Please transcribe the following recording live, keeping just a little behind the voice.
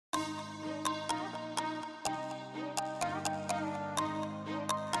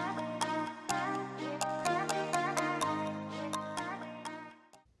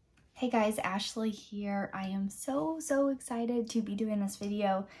Hey guys, Ashley here. I am so excited to be doing this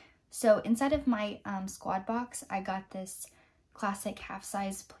video. So inside of my squad box, I got this classic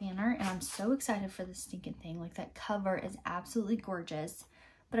half-size planner and I'm so excited for this stinking thing. Like, that cover is absolutely gorgeous.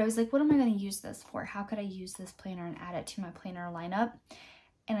 But I was like, what am I going to use this for? How could I use this planner and add it to my planner lineup?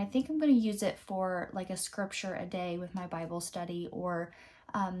 And I think I'm going to use it for like a scripture a day with my Bible study, or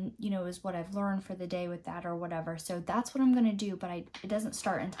you know, is what I've learned for the day with that or whatever. So that's what I'm going to do, but it doesn't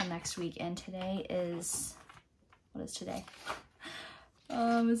start until next week. And today is, what is today?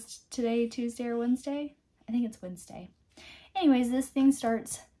 Is today Tuesday or Wednesday? I think it's Wednesday. Anyways, this thing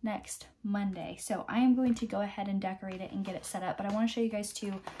starts next Monday. So I am going to go ahead and decorate it and get it set up. But I want to show you guys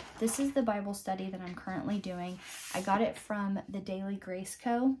too, this is the Bible study that I'm currently doing. I got it from the Daily Grace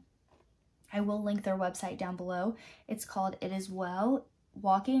Co. I will link their website down below. It's called It Is Well,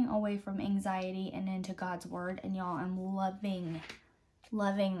 Walking Away from Anxiety and Into God's Word. And y'all, I'm loving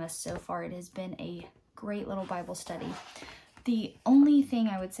this so far. It has been a great little Bible study. The only thing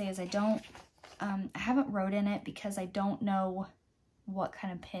I would say is I haven't wrote in it because I don't know what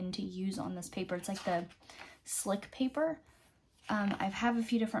kind of pen to use on this paper. It's like the slick paper. I have a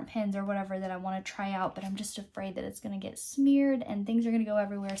few different pens or whatever that I want to try out, but I'm just afraid that it's going to get smeared and things are going to go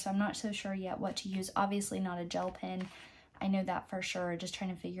everywhere. So I'm not so sure yet what to use. Obviously not a gel pen. I know that for sure, just trying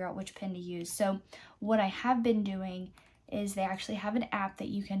to figure out which pen to use. So what I have been doing is they actually have an app that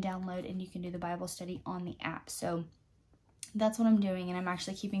you can download and you can do the Bible study on the app. So that's what I'm doing, and I'm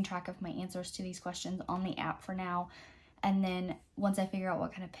actually keeping track of my answers to these questions on the app for now. And then once I figure out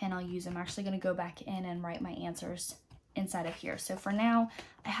what kind of pen I'll use, I'm actually going to go back in and write my answers inside of here. So for now,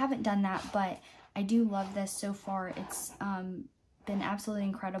 I haven't done that, but I do love this so far. It's been absolutely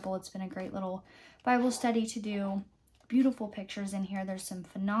incredible. It's been a great little Bible study to do. Beautiful pictures in here. There's some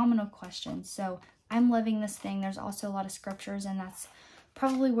phenomenal questions. So I'm loving this thing. There's also a lot of scriptures, and that's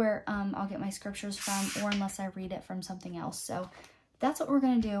probably where I'll get my scriptures from, or unless I read it from something else. So that's what we're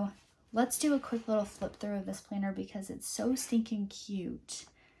going to do. Let's do a quick little flip through of this planner because it's so stinking cute.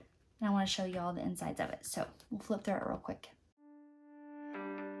 And I want to show you all the insides of it. So we'll flip through it real quick.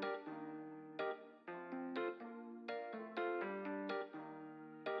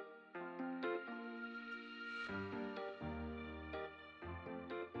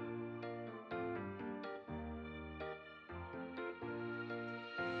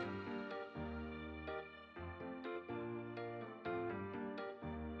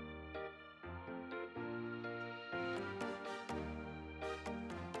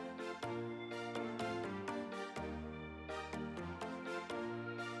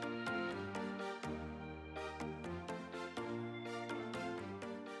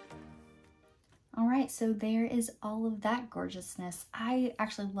 All right, so there is all of that gorgeousness. I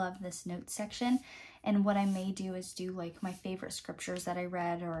actually love this notes section, and what I may do is do like my favorite scriptures that I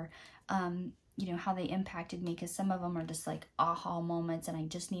read, or you know, how they impacted me, because some of them are just like aha moments and I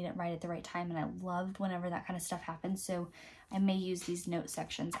just need it right at the right time, and I loved whenever that kind of stuff happens. So I may use these note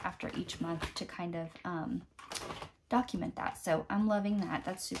sections after each month to kind of document that. So I'm loving that.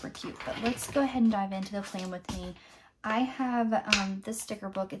 That's super cute. But let's go ahead and dive into the plan with me. I have this sticker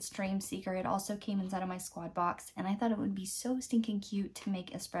book. It's Dream Seeker. It also came inside of my squad box, and I thought it would be so stinking cute to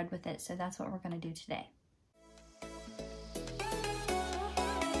make a spread with it. So that's what we're going to do today.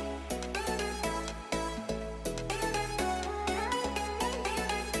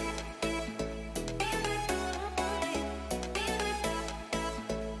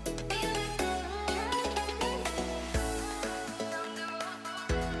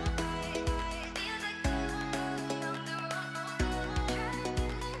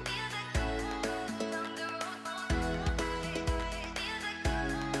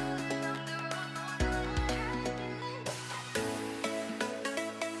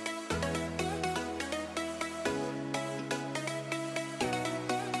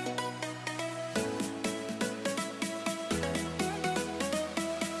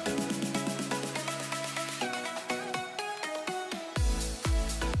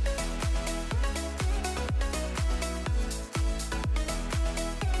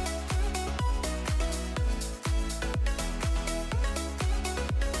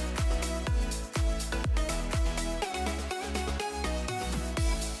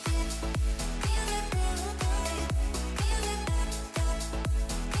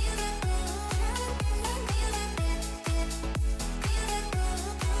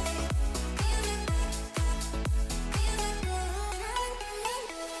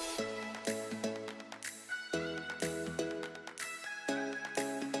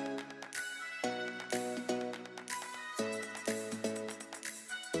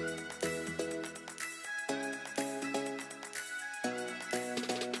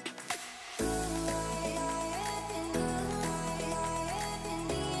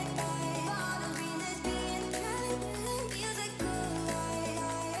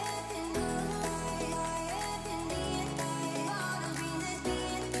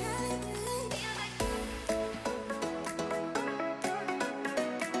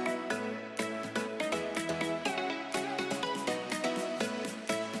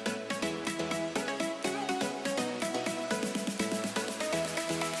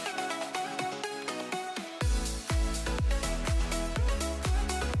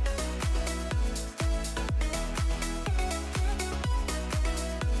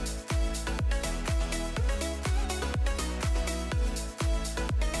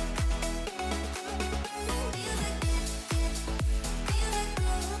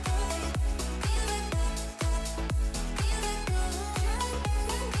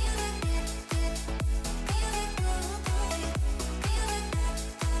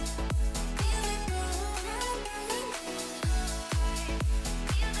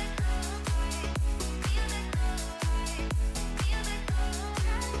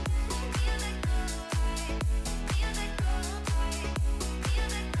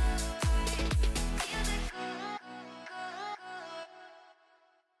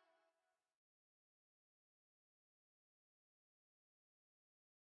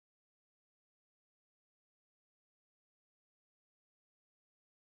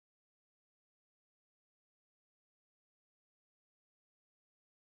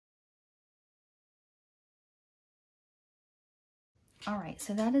 Alright,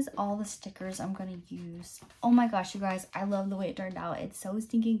 so that is all the stickers I'm going to use. Oh my gosh, you guys, I love the way it turned out. It's so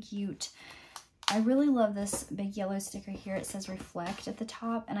stinking cute. I really love this big yellow sticker here. It says reflect at the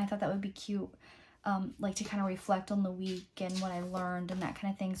top, and I thought that would be cute, like to kind of reflect on the week and what I learned and that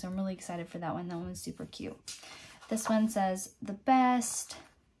kind of thing. So I'm really excited for that one. That one's super cute. This one says the best,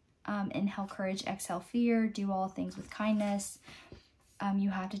 inhale courage, exhale fear, do all things with kindness.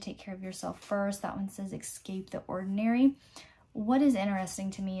 You have to take care of yourself first. That one says escape the ordinary. What is interesting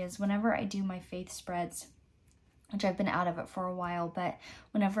to me is whenever I do my faith spreads, which I've been out of it for a while, but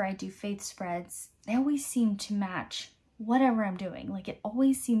whenever I do faith spreads, they always seem to match whatever I'm doing. Like it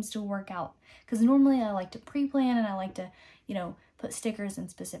always seems to work out, because normally I like to pre-plan and I like to, you know, put stickers in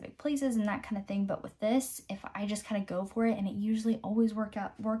specific places and that kind of thing. But with this, if I just kind of go for it, and it usually always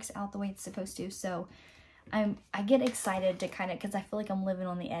works out the way it's supposed to. So I get excited to kind of, because I feel like I'm living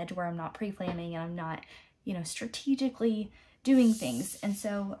on the edge where I'm not pre-planning and I'm not, you know, strategically doing things. And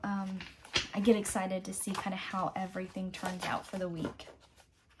so I get excited to see kind of how everything turns out for the week.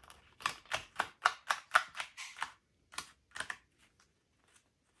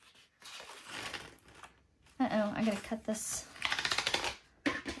 Uh-oh, I gotta cut this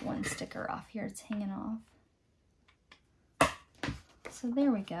one sticker off here. It's hanging off. So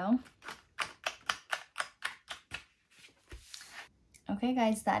there we go. Okay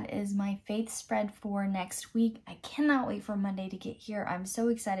guys, that is my faith spread for next week. I cannot wait for Monday to get here. I'm so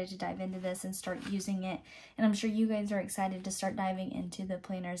excited to dive into this and start using it. And I'm sure you guys are excited to start diving into the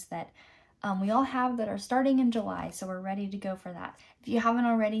planners that we all have that are starting in July. So we're ready to go for that. If you haven't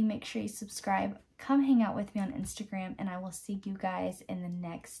already, make sure you subscribe. Come hang out with me on Instagram, and I will see you guys in the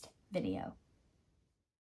next video.